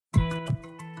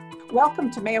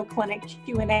Welcome to Mayo Clinic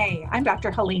Q&A. I'm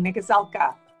Dr. Helena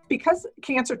Gazelka. Because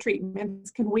cancer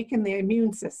treatments can weaken the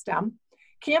immune system,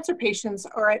 cancer patients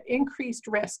are at increased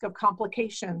risk of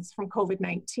complications from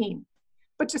COVID-19.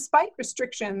 But despite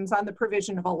restrictions on the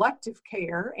provision of elective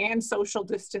care and social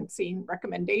distancing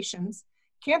recommendations,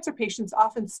 cancer patients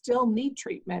often still need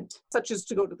treatment, such as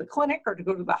to go to the clinic or to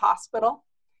go to the hospital.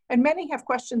 And many have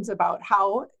questions about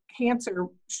how cancer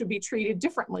should be treated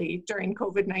differently during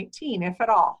COVID-19, if at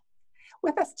all.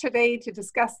 With us today to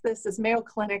discuss this is Mayo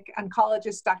Clinic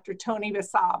oncologist Dr. Tony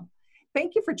Basab.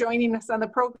 Thank you for joining us on the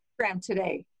program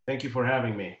today. Thank you for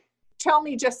having me. Tell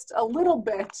me just a little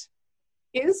bit,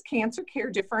 is cancer care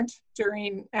different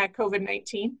during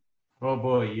COVID-19? Oh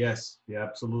boy, yes, yeah,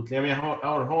 absolutely. I mean,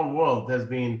 our whole world has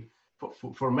been,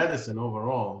 for medicine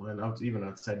overall, and even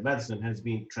outside medicine, has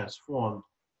been transformed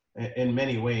in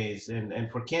many ways.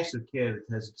 And for cancer care, it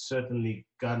has certainly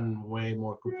gotten way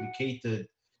more complicated.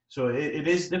 So it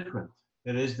is different.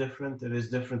 It is different,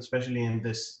 especially in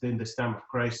this time of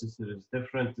crisis. It is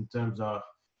different in terms of,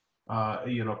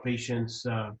 patients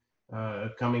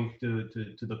coming to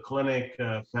the clinic,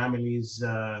 families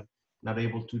not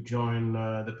able to join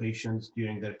the patients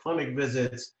during their clinic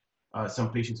visits,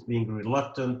 some patients being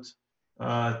reluctant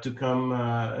to come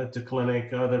to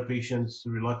clinic, other patients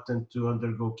reluctant to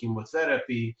undergo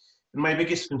chemotherapy. And my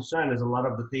biggest concern is a lot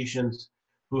of the patients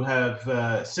who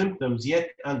have symptoms yet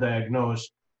undiagnosed,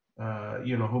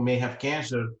 who may have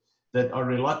cancer, that are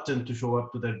reluctant to show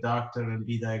up to their doctor and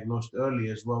be diagnosed early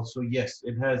as well. So yes,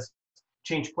 it has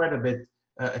changed quite a bit,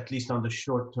 at least on the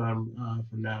short term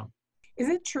for now. Is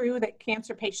it true that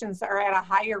cancer patients are at a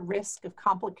higher risk of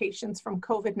complications from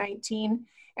COVID-19?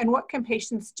 And what can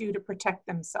patients do to protect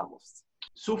themselves?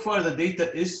 So far, the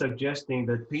data is suggesting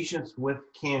that patients with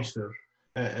cancer,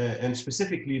 and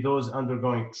specifically those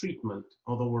undergoing treatment,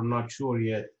 although we're not sure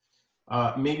yet,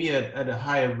 maybe at a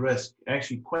higher risk,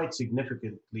 actually quite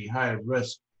significantly higher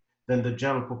risk than the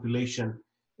general population.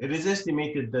 It is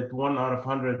estimated that 1 out of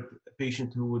 100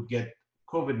 patients who would get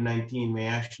COVID-19 may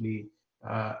actually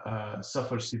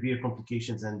suffer severe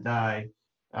complications and die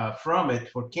from it.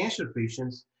 For cancer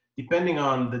patients, depending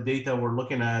on the data we're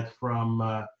looking at from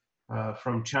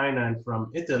China and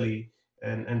from Italy,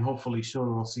 and hopefully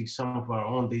soon we'll see some of our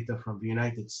own data from the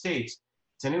United States,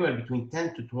 it's anywhere between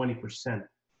 10 to 20%.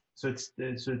 So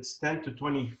it's 10 to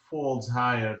 20 folds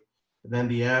higher than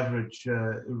the average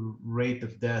rate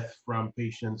of death from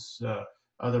patients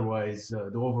otherwise,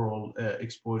 the overall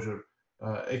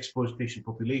exposed patient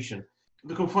population.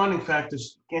 The confounding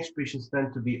factors: cancer patients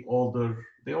tend to be older.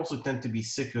 They also tend to be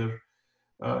sicker.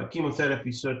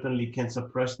 Chemotherapy certainly can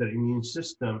suppress their immune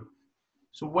system.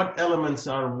 So what elements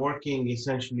are working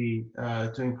essentially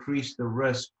to increase the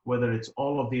risk, whether it's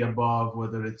all of the above,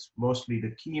 whether it's mostly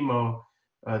the chemo,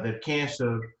 their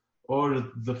cancer,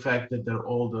 or the fact that they're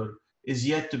older, is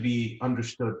yet to be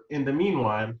understood. In the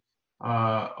meanwhile,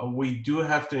 we do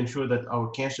have to ensure that our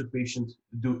cancer patients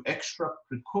do extra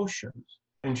precautions,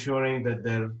 ensuring that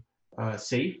they're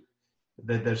safe,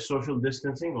 that they're social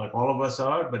distancing, like all of us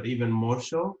are, but even more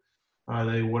so.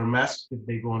 They wear masks if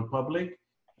they go in public.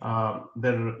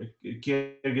 Their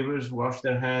caregivers wash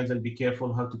their hands and be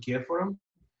careful how to care for them.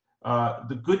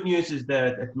 The good news is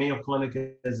that at Mayo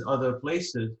Clinic, as other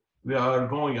places, we are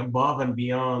going above and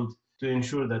beyond to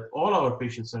ensure that all our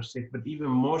patients are safe, but even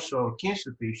more so our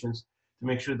cancer patients, to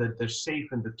make sure that they're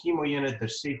safe in the chemo unit, they're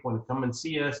safe when they come and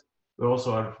see us. We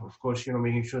also are, of course,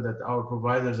 making sure that our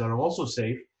providers are also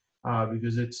safe,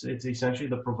 because it's essentially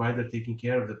the provider taking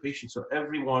care of the patient. So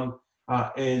everyone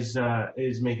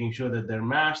is making sure that they're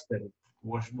masked, that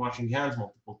washing hands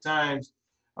multiple times,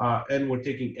 and we're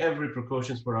taking every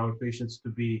precautions for our patients to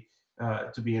be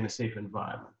in a safe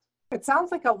environment. It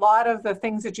sounds like a lot of the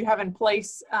things that you have in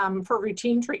place for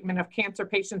routine treatment of cancer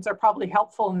patients are probably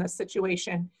helpful in this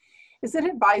situation. Is it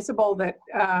advisable that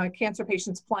cancer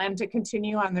patients plan to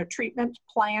continue on their treatment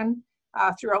plan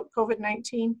throughout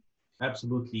COVID-19?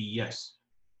 Absolutely, yes.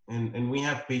 And we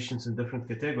have patients in different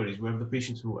categories. We have the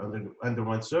patients who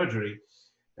underwent surgery,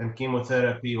 and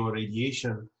chemotherapy or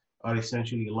radiation are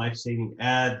essentially life-saving,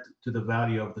 add to the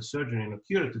value of the surgery in a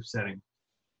curative setting.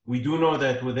 We do know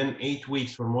that within 8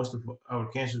 weeks, for most of our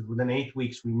cancers, within 8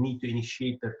 weeks, we need to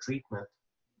initiate their treatment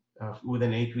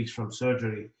within 8 weeks from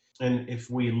surgery. And if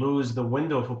we lose the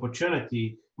window of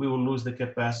opportunity, we will lose the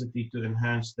capacity to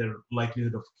enhance their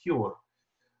likelihood of cure.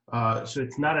 So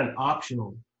it's not an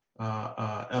optional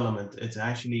element. It's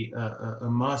actually a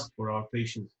must for our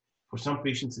patients. For some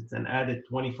patients, it's an added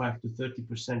 25 to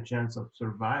 30% chance of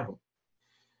survival.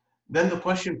 Then the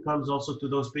question comes also to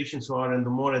those patients who are in the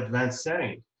more advanced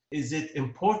setting. Is it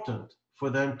important for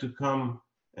them to come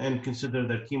and consider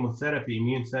that chemotherapy,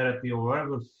 immune therapy, or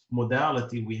whatever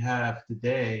modality we have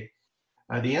today?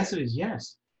 The answer is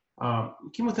yes.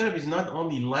 Chemotherapy is not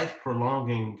only life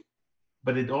prolonging,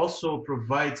 but it also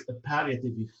provides a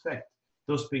palliative effect.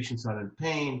 Those patients are in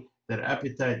pain, their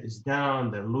appetite is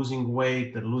down, they're losing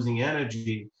weight, they're losing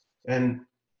energy, and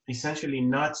essentially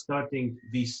not starting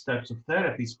these types of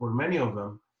therapies for many of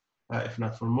them, if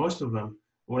not for most of them,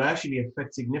 will actually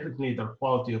affect significantly their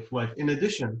quality of life, in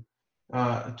addition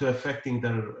to affecting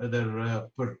their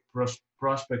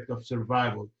prospect of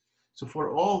survival. So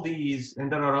for all these,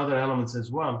 and there are other elements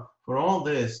as well, for all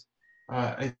this,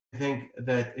 I think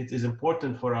that it is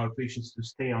important for our patients to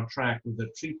stay on track with their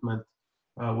treatment,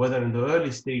 whether in the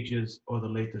early stages or the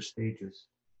later stages.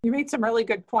 You made some really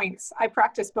good points. I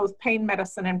practice both pain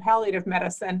medicine and palliative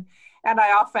medicine, and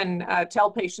I often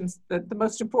tell patients that the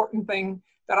most important thing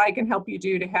that I can help you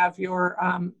do to have your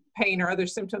pain or other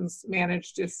symptoms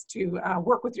managed is to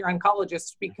work with your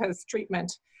oncologist, because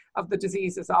treatment of the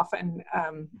disease is often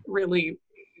really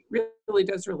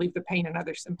does relieve the pain and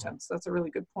other symptoms. That's a really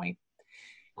good point.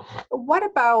 What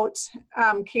about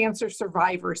cancer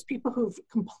survivors, people who've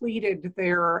completed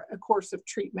their course of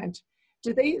treatment?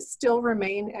 Do they still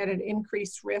remain at an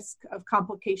increased risk of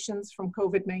complications from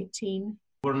COVID-19?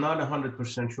 We're not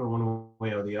 100% sure one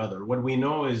way or the other. What we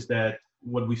know is that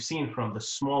what we've seen from the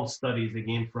small studies,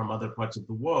 again, from other parts of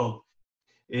the world,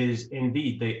 is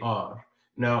indeed they are.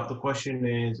 Now, the question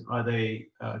is, are they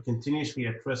continuously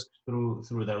at risk through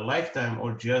their lifetime,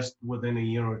 or just within a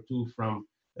year or two from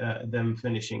them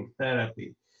finishing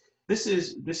therapy? This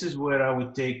is where I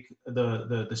would take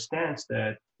the stance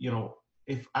that,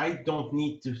 if I don't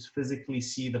need to physically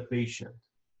see the patient,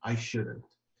 I shouldn't.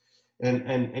 And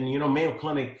Mayo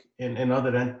Clinic and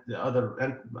other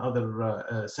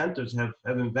centers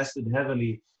have invested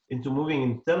heavily into moving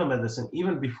in telemedicine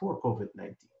even before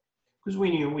COVID-19, because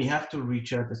we knew we have to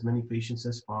reach out as many patients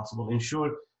as possible,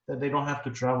 ensure that they don't have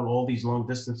to travel all these long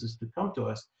distances to come to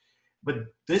us. But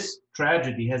this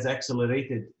tragedy has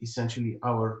accelerated essentially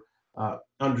our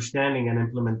understanding and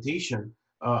implementation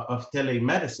of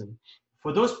telemedicine.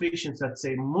 For those patients, I'd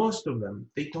say most of them,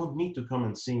 they don't need to come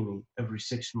and see me every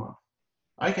 6 months.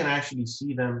 I can actually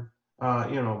see them,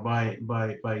 by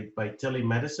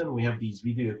telemedicine. We have these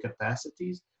video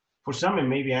capacities. For some, it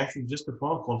may be actually just a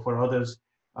phone call. For others,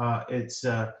 it's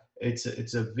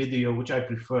a video, which I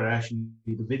prefer actually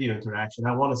the video interaction.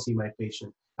 I want to see my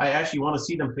patient. I actually want to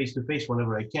see them face to face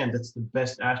whenever I can. That's the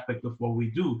best aspect of what we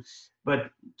do.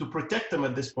 But to protect them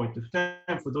at this point of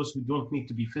time, for those who don't need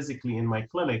to be physically in my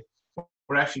clinic,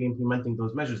 we're actually implementing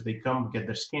those measures. They come, get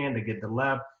their scan, they get the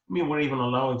lab. I mean, we're even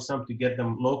allowing some to get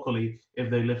them locally if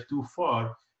they live too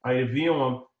far. I review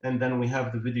them, and then we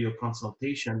have the video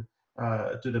consultation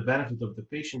to the benefit of the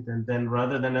patient. And then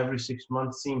rather than every 6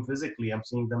 months seeing physically, I'm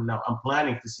seeing them now. I'm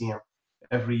planning to see them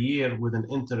every year with an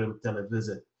interim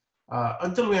televisit.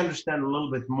 Until we understand a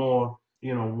little bit more,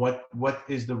 what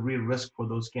is the real risk for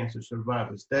those cancer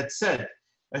survivors. That said,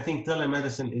 I think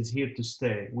telemedicine is here to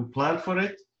stay. We planned for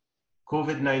it.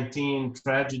 COVID-19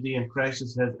 tragedy and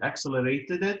crisis has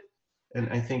accelerated it, and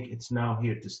I think it's now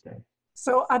here to stay.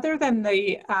 So other than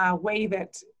the way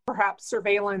that perhaps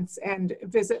surveillance and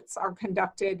visits are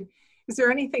conducted, is there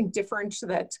anything different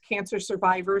that cancer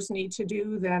survivors need to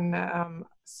do than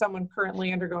someone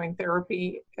currently undergoing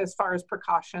therapy as far as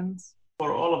precautions?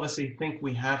 For all of us, I think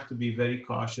we have to be very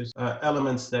cautious.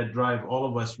 Elements that drive all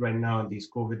of us right now in these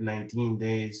COVID-19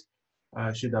 days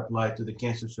should apply to the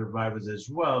cancer survivors as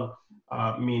well,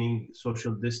 meaning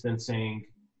social distancing,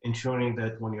 ensuring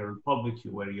that when you're in public,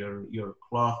 you wear your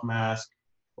cloth mask,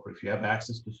 or if you have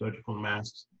access to surgical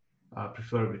masks,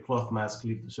 preferably cloth mask,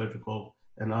 leave the surgical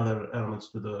and other elements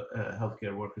to the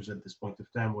healthcare workers at this point of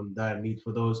time when dire need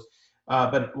for those.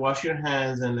 But wash your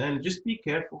hands and just be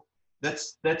careful.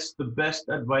 That's the best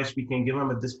advice we can give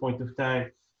them at this point of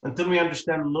time, until we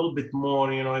understand a little bit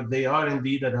more, if they are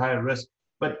indeed at higher risk.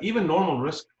 But even normal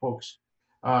risk folks,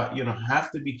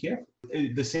 have to be careful.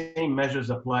 The same measures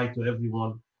apply to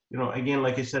everyone. Again,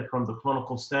 like I said, from the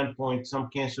clinical standpoint, some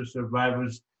cancer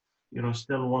survivors,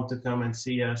 still want to come and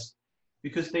see us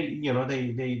because they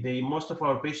most of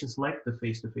our patients like the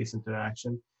face-to-face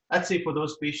interaction. I'd say for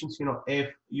those patients, if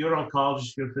your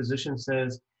oncologist, your physician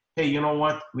says, hey, you know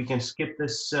what, we can skip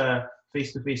this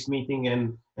face-to-face meeting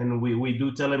and we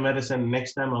do telemedicine,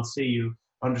 next time I'll see you,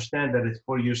 understand that it's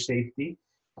for your safety.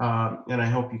 And I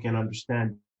hope you can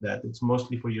understand that it's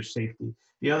mostly for your safety.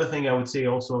 The other thing I would say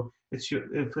also, it's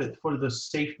for the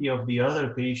safety of the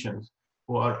other patients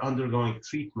who are undergoing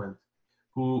treatment,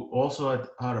 who also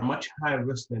are much higher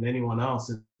risk than anyone else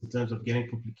in terms of getting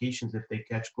complications if they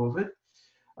catch COVID.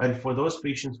 And for those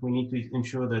patients, we need to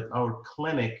ensure that our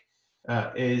clinic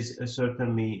is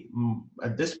certainly,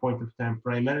 at this point of time,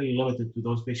 primarily limited to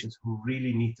those patients who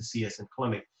really need to see us in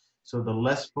clinic. So the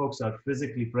less folks are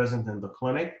physically present in the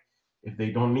clinic, if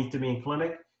they don't need to be in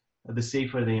clinic, the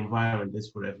safer the environment is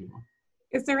for everyone.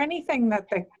 Is there anything that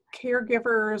the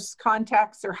caregivers,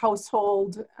 contacts, or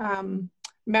household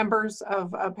members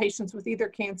of patients with either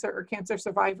cancer or cancer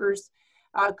survivors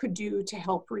could do to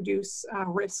help reduce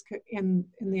risk in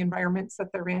the environments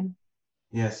that they're in?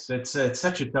 Yes, it's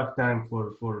such a tough time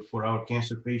for our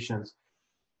cancer patients.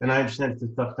 And I understand it's a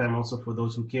tough time also for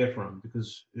those who care for them,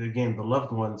 because again, the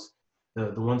loved ones,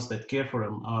 the ones that care for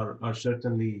them are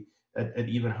certainly at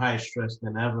even higher stress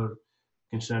than ever,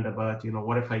 concerned about,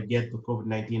 what if I get the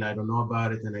COVID-19, I don't know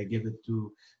about it, and I give it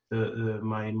to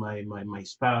my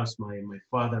spouse, my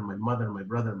father, my mother, my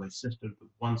brother, my sister, the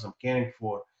ones I'm caring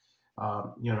for,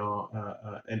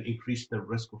 and increase the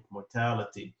risk of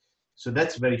mortality. So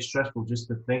that's very stressful just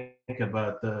to think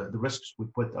about the risks we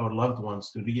put our loved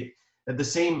ones to. At the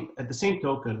same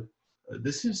token,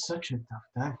 this is such a tough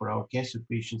time for our cancer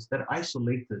patients. They're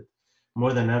isolated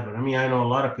more than ever. I mean, I know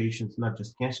a lot of patients, not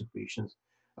just cancer patients,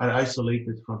 are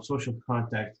isolated from social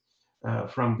contact,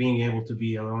 from being able to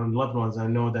be around loved ones. I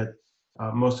know that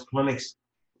most clinics,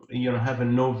 have a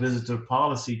no visitor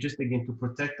policy just again to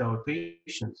protect our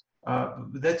patients.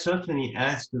 That certainly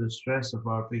adds to the stress of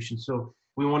our patients. So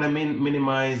we want to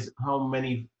minimize how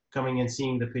many coming and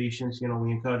seeing the patients.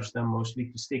 We encourage them mostly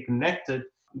to stay connected,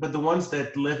 but the ones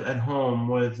that live at home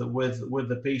with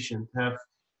the patient have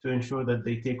to ensure that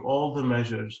they take all the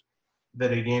measures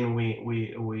that, again,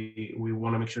 we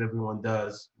want to make sure everyone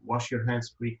does. Wash your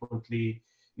hands frequently.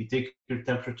 You take your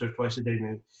temperature twice a day.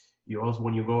 You also,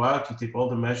 when you go out, you take all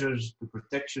the measures to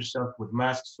protect yourself with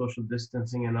masks, social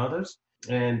distancing, and others.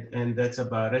 And that's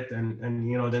about it. And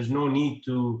there's no need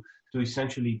to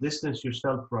essentially distance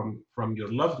yourself from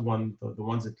your loved one, the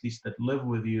ones at least that live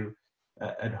with you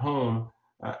at home,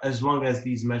 as long as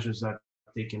these measures are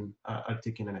taken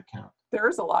in account. There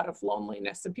is a lot of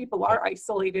loneliness and people are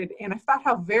isolated. And I thought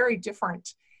how very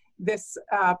different this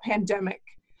pandemic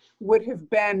would have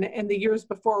been in the years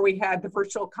before we had the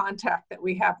virtual contact that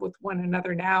we have with one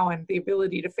another now and the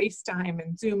ability to FaceTime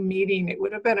and Zoom meeting. It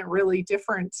would have been a really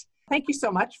different. Thank you so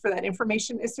much for that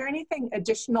information. Is there anything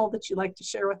additional that you'd like to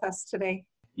share with us today?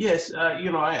 Yes,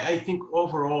 I think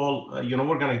overall,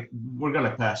 we're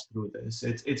gonna pass through this.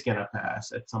 It's gonna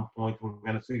pass at some point. We're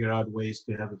gonna figure out ways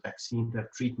to have a vaccine, to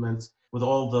have treatments. With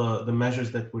all the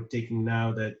measures that we're taking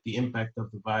now, that the impact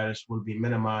of the virus will be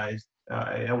minimized.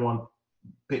 I want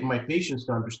my patients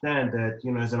to understand that,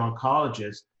 as an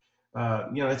oncologist,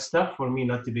 it's tough for me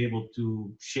not to be able to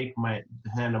shake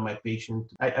the hand of my patient.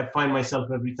 I find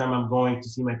myself every time I'm going to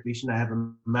see my patient, I have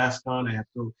a mask on. I have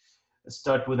to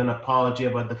start with an apology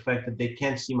about the fact that they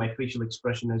can't see my facial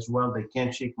expression as well. They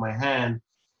can't shake my hand,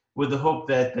 with the hope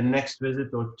that the next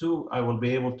visit or two, I will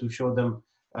be able to show them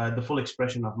the full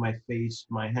expression of my face,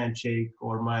 my handshake,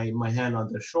 or my hand on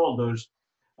their shoulders.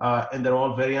 And they're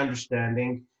all very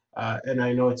understanding. And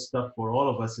I know it's tough for all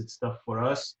of us. It's tough for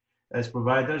us as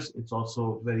providers. It's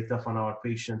also very tough on our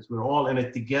patients. We're all in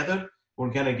it together.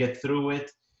 We're gonna get through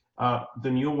it.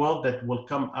 The new world that will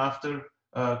come after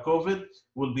COVID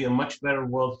will be a much better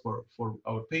world for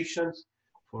our patients,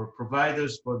 for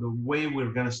providers, for the way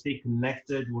we're going to stay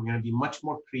connected. We're going to be much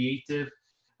more creative,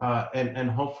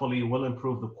 and hopefully will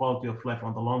improve the quality of life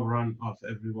on the long run of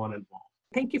everyone involved.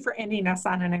 Thank you for ending us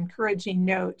on an encouraging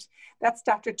note. That's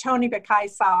Dr. Tony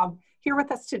Bekaii-Saab here with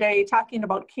us today talking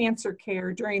about cancer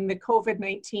care during the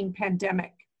COVID-19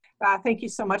 pandemic. Thank you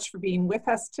so much for being with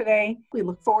us today. We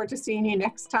look forward to seeing you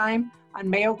next time on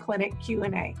Mayo Clinic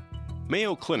Q&A.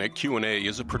 Mayo Clinic Q&A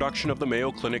is a production of the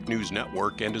Mayo Clinic News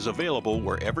Network and is available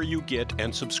wherever you get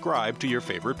and subscribe to your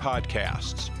favorite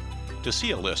podcasts. To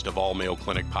see a list of all Mayo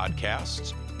Clinic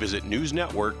podcasts, visit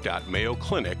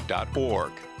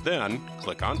newsnetwork.mayoclinic.org. Then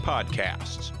click on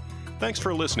Podcasts. Thanks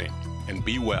for listening, and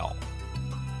be well.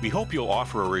 We hope you'll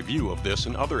offer a review of this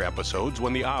and other episodes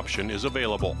when the option is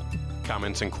available.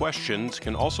 Comments and questions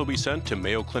can also be sent to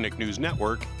Mayo Clinic News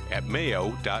Network at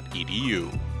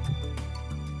mayo.edu.